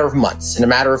in a matter of months.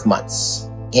 And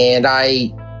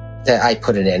I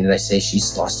put an end, and I say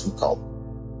she's lost to a cult.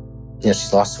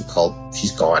 She's lost to a cult.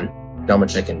 She's gone. Not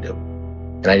much I can do.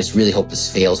 And I just really hope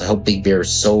this fails. I hope Big Bear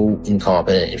is so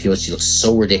incompetent and she looks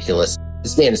so ridiculous.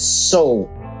 This man is so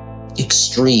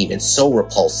extreme and so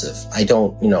repulsive. I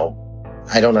don't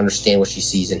understand what she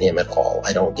sees in him at all.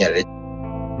 I don't get it.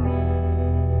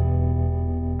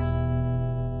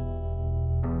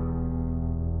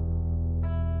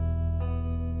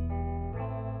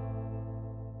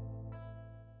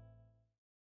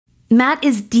 Matt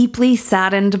is deeply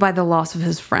saddened by the loss of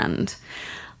his friend.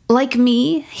 Like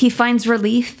me, he finds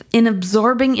relief in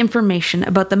absorbing information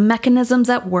about the mechanisms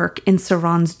at work in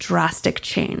Saran's drastic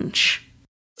change.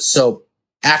 So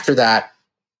after that,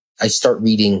 I start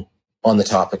reading on the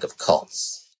topic of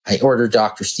cults. I order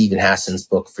Dr. Stephen Hassan's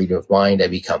book, Freedom of Mind.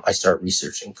 I start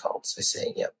researching cults. I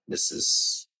say, yep, this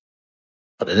is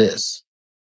what it is.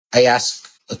 I ask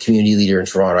a community leader in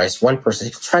Toronto, I ask one person,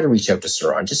 try to reach out to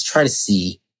Saran, just try to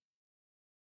see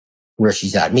where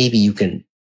she's at. Maybe you can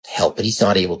help, but she's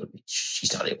not able to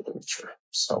reach her.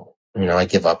 So, I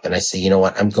give up and I say, you know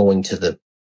what? I'm going to the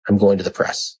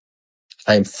press.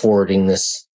 I'm forwarding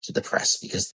this to the press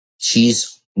because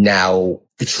she's now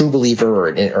a true believer or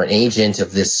an agent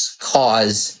of this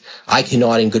cause. I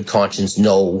cannot in good conscience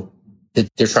know that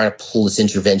they're trying to pull this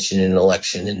intervention in an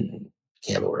election and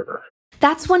Campbell River.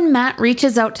 That's when Matt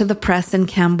reaches out to the press in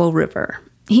Campbell River.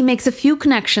 He makes a few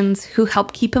connections who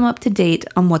help keep him up to date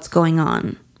on what's going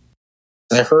on.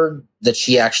 I heard that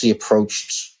she actually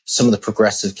approached some of the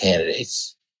progressive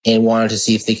candidates and wanted to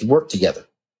see if they could work together.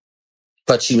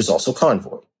 But she was also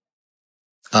convoy.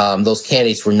 Those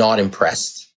candidates were not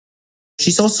impressed.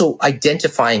 She's also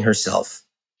identifying herself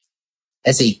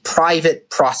as a private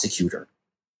prosecutor,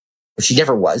 which she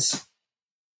never was.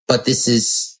 But this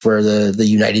is where the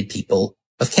United People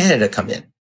of Canada come in.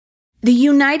 The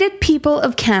United People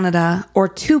of Canada, or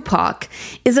TUPOC,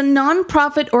 is a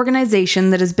non-profit organization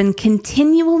that has been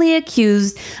continually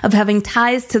accused of having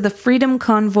ties to the Freedom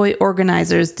Convoy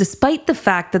organizers, despite the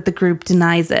fact that the group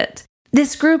denies it.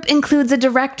 This group includes a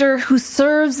director who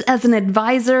serves as an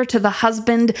advisor to the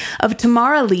husband of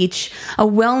Tamara Leach, a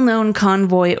well-known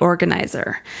convoy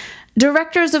organizer.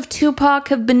 Directors of TUPOC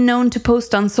have been known to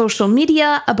post on social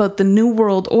media about the New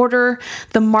World Order,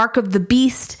 the Mark of the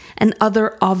Beast, and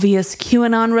other obvious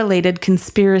QAnon-related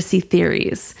conspiracy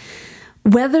theories.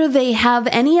 Whether they have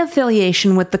any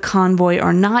affiliation with the convoy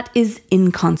or not is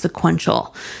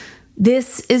inconsequential.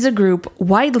 This is a group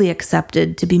widely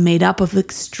accepted to be made up of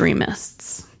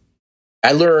extremists.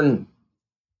 I learned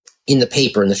in the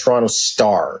paper, in the Toronto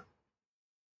Star,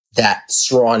 that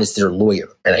Saron is their lawyer,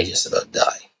 and I just about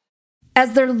died.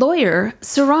 As their lawyer,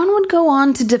 Saron would go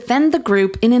on to defend the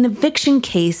group in an eviction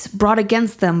case brought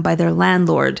against them by their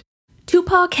landlord.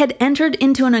 TUPOC had entered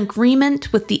into an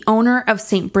agreement with the owner of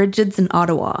St. Brigid's in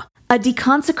Ottawa, a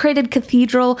deconsecrated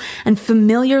cathedral and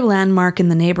familiar landmark in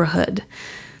the neighborhood.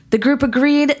 The group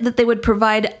agreed that they would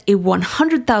provide a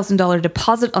 $100,000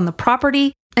 deposit on the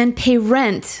property and pay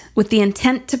rent with the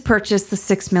intent to purchase the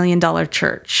 $6 million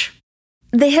church.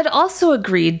 They had also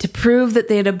agreed to prove that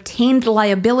they had obtained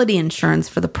liability insurance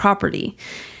for the property.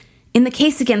 In the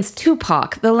case against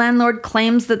TUPOC, the landlord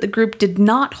claims that the group did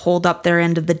not hold up their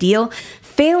end of the deal,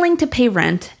 failing to pay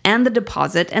rent and the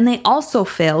deposit, and they also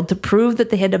failed to prove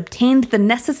that they had obtained the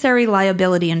necessary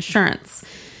liability insurance.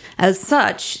 As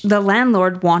such, the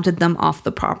landlord wanted them off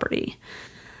the property.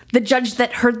 The judge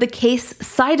that heard the case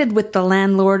sided with the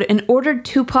landlord and ordered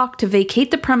TUPOC to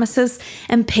vacate the premises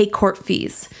and pay court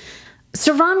fees.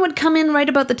 Saron would come in right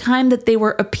about the time that they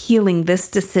were appealing this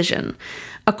decision.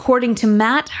 According to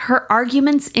Matt, her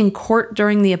arguments in court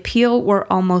during the appeal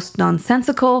were almost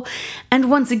nonsensical, and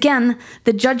once again,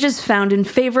 the judges found in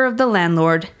favor of the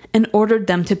landlord and ordered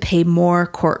them to pay more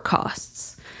court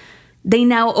costs. They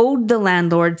now owed the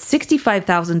landlord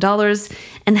 $65,000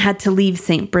 and had to leave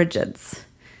St. Brigid's.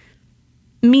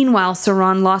 Meanwhile,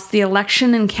 Saron lost the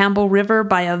election in Campbell River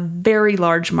by a very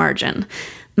large margin.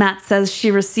 Matt says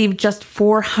she received just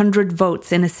 400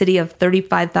 votes in a city of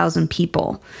 35,000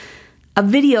 people. A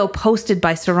video posted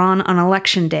by Saron on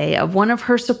Election Day of one of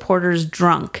her supporters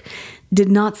drunk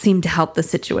did not seem to help the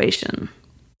situation.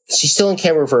 She's still in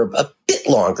Campbell for a bit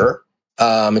longer,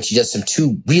 and she does some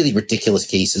two really ridiculous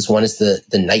cases. One is the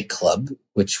nightclub,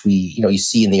 which you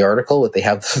see in the article, that they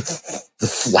have the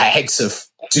flags of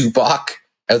TUPOC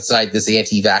outside this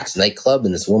anti-vax nightclub,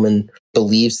 and this woman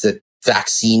believes that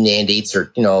vaccine mandates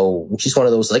are, she's one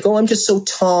of those like, oh, I'm just so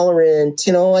tolerant,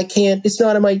 I can't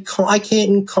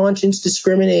in conscience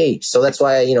discriminate. So that's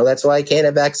why I can't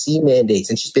have vaccine mandates.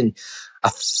 And she's been a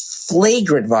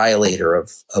flagrant violator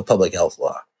of public health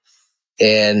law.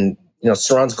 And,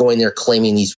 Saron's going there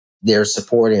claiming they're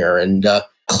supporting her and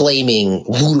claiming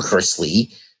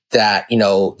ludicrously that,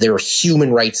 there are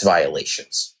human rights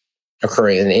violations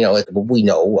occurring. And, we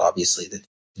know obviously that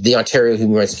the Ontario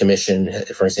Human Rights Commission,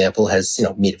 for example, has,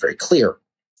 made it very clear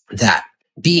that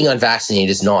being unvaccinated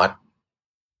is not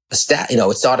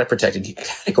it's not a protected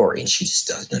category. And she just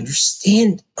doesn't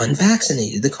understand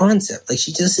unvaccinated, the concept. Like,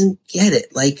 she doesn't get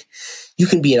it. Like, you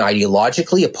can be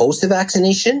ideologically opposed to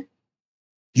vaccination.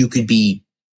 You could be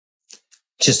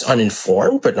just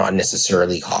uninformed, but not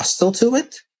necessarily hostile to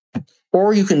it.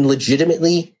 Or you can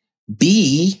legitimately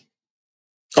be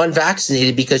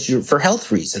unvaccinated because you're for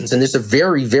health reasons. And there's a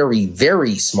very, very,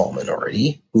 very small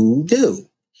minority who do.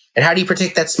 And how do you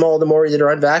protect that small minority that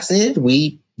are unvaccinated?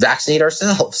 We vaccinate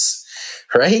ourselves,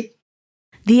 right?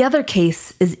 The other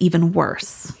case is even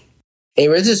worse.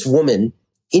 Anyway, there's this woman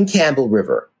in Campbell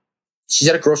River. She's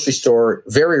at a grocery store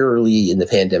very early in the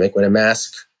pandemic when a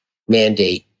mask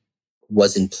mandate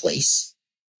was in place.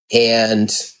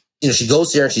 And, she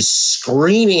goes there and she's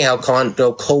screaming how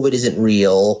COVID isn't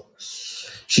real.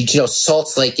 She,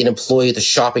 assaults like an employee at the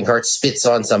shopping cart, spits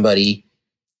on somebody,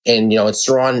 and, and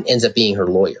Saron ends up being her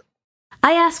lawyer.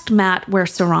 I asked Matt where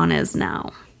Saron is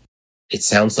now. It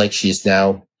sounds like she is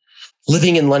now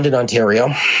living in London, Ontario,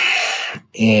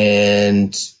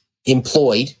 and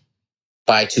employed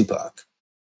by TUPOC.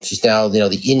 She's now,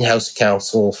 the in-house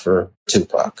counsel for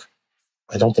Tupac.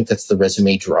 I don't think that's the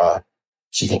resume draw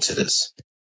she thinks it is.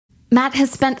 Matt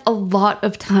has spent a lot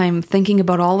of time thinking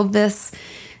about all of this,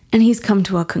 and he's come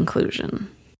to a conclusion.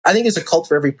 I think it's a cult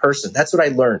for every person. That's what I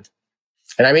learned.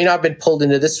 And I may not have been pulled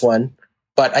into this one,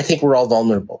 but I think we're all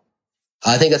vulnerable.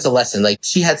 I think that's a lesson. Like,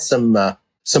 she had some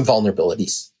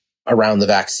vulnerabilities around the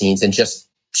vaccines, and she was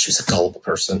a gullible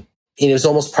person. And it was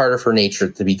almost part of her nature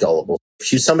to be gullible.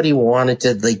 She was somebody who wanted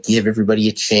to give everybody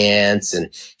a chance and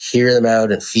hear them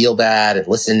out and feel bad and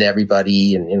listen to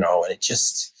everybody. And,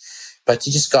 but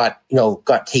she just got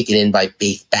taken in by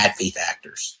bad faith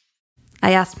actors.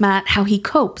 I asked Matt how he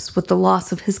copes with the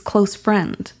loss of his close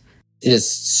friend. It is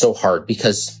so hard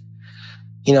because,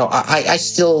 I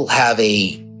still have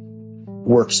a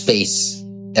workspace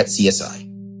at CSI.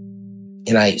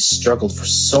 And I struggled for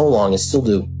so long, and still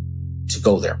do, to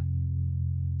go there.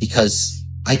 Because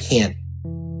I can't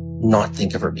not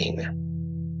think of her being there.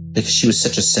 Because she was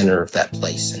such a center of that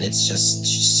place. And it's just,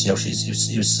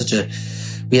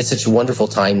 we had such a wonderful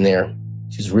time there.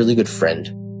 She was a really good friend.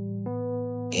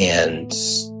 And,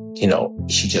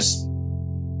 she just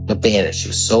abandoned. She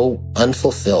was so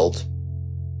unfulfilled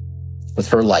with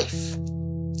her life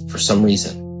for some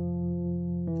reason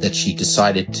that she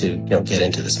decided to, get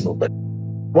into this movement.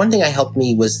 One thing that helped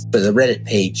me was the Reddit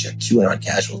page, QAnon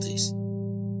Casualties.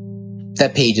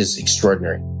 That page is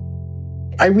extraordinary.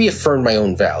 I reaffirmed my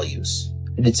own values.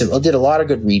 I did a lot of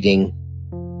good reading.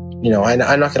 I'm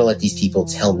not going to let these people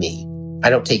tell me. I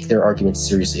don't take their arguments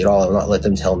seriously at all. I will not let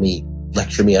them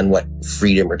lecture me on what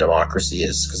freedom or democracy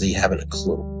is, because they haven't a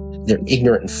clue. They're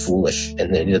ignorant and foolish,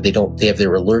 and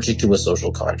they're allergic to a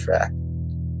social contract.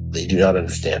 They do not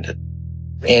understand it.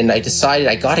 And I decided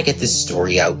I got to get this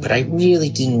story out, but I really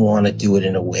didn't want to do it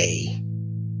in a way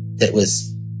that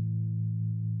was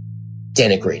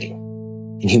denigrating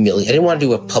and humiliating. I didn't want to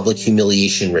do a public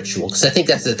humiliation ritual, because I think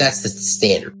that's the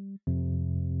standard.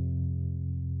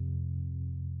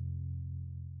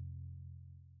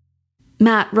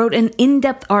 Matt wrote an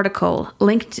in-depth article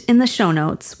linked in the show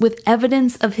notes with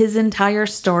evidence of his entire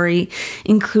story,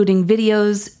 including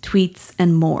videos, tweets,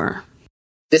 and more.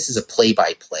 This is a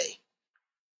play-by-play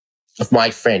of my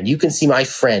friend. You can see my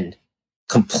friend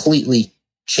completely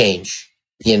change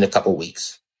in a couple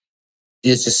weeks. It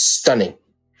is just stunning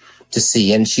to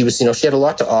see. And she was, she had a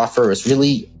lot to offer. It was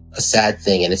really a sad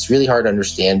thing. And it's really hard to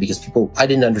understand because I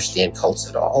didn't understand cults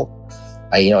at all.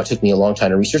 It took me a long time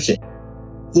to research it.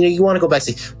 You want to go back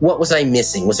and say, what was I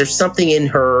missing? Was there something in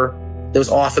her that was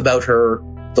off about her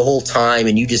the whole time,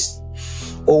 and you just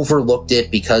overlooked it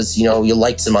because, you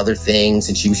liked some other things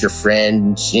and she was your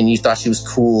friend and you thought she was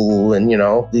cool and, you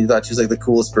thought she was like the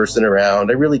coolest person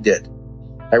around. I really did.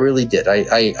 I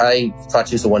thought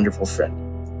she was a wonderful friend.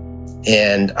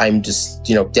 And I'm just,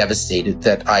 devastated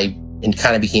that I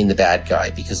kind of became the bad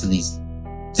guy because of these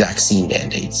vaccine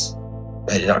mandates.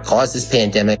 I did not cause this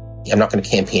pandemic. I'm not going to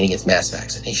campaign against mass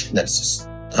vaccination. That's just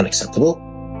unacceptable.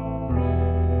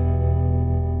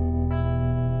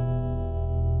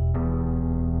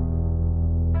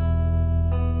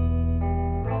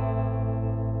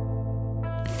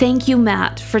 Thank you,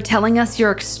 Matt, for telling us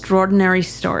your extraordinary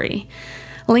story.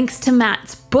 Links to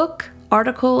Matt's book,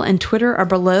 article, and Twitter are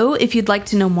below if you'd like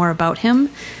to know more about him.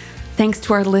 Thanks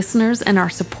to our listeners and our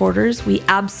supporters. We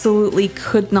absolutely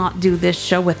could not do this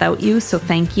show without you, so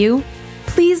thank you.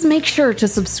 Please make sure to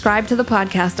subscribe to the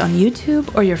podcast on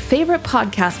YouTube or your favorite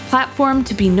podcast platform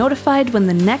to be notified when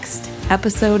the next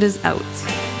episode is out.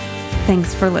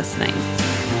 Thanks for listening.